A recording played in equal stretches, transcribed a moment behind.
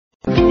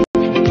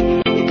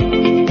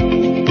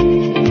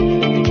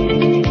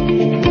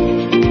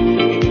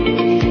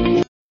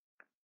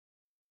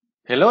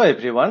Hello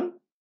everyone,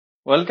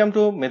 welcome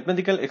to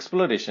Mathematical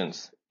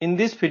Explorations. In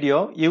this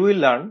video, you will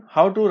learn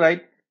how to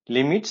write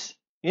limits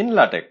in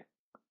LaTeX.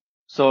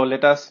 So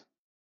let us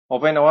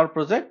open our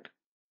project.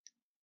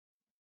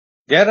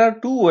 There are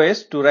two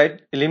ways to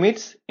write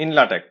limits in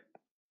LaTeX.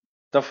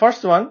 The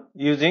first one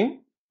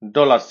using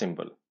dollar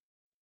symbol.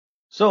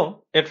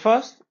 So at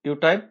first you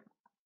type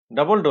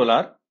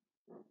 $,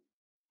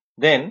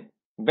 then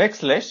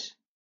backslash,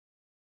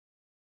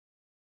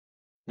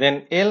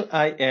 then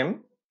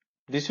LIM.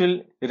 This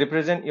will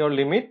represent your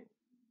limit,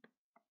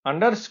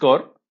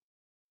 underscore,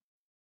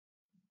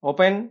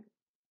 open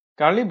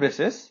curly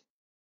braces,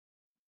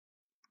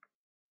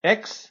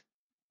 X,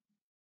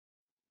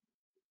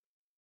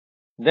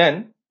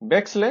 then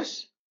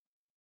backslash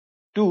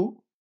 2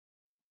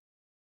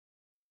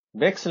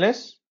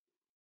 backslash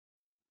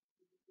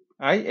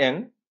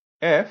INFTY.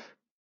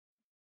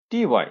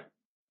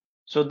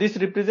 So this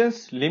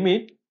represents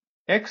limit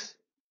x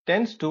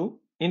tends to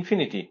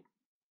infinity.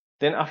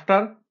 Then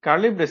after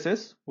curly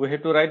braces, we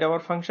have to write our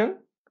function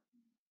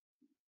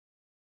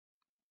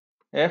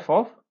f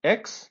of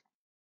x,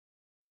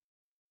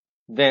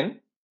 then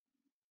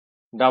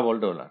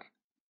 $.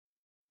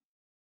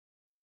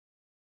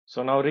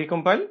 So now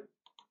recompile.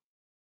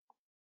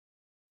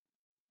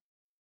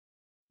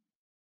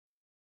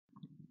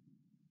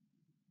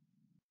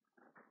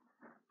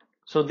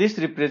 So this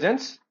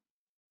represents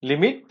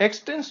limit x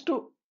tends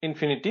to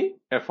infinity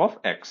f of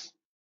x.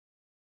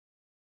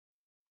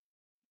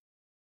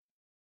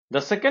 The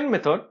second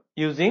method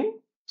using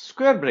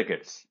square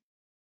brackets.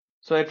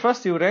 So at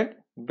first you write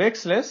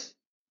backslash,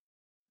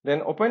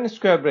 then open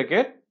square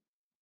bracket,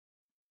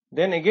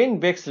 then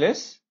again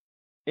backslash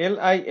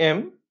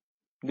LIM.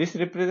 This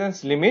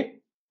represents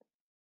limit,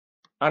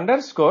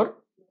 underscore,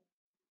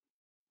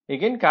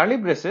 again curly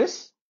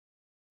braces,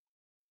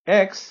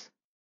 x,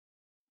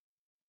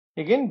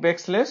 again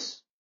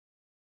backslash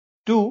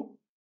 2.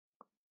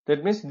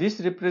 That means this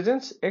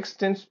represents x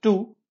tends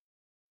to.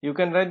 You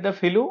can write the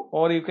value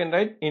or you can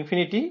write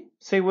infinity.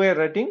 Say we are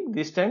writing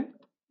this time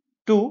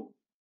 2,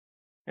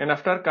 and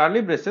after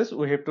curly braces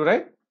we have to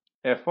write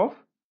f of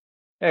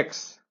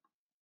x.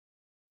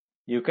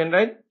 You can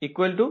write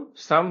equal to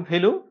some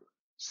value,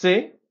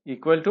 say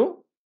equal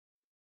to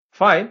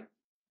 5.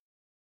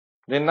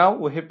 Then now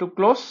we have to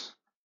close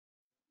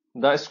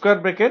the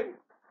square bracket,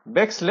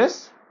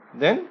 backslash,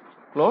 then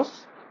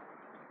close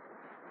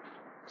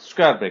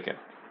square bracket.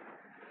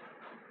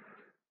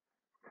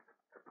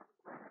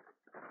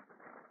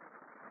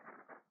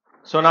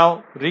 So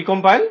now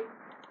recompile.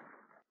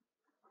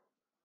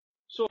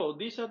 So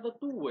these are the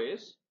two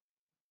ways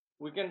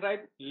we can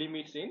write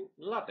limits in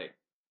LaTeX.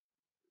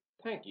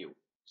 Thank you.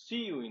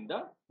 See you in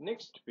the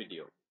next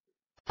video.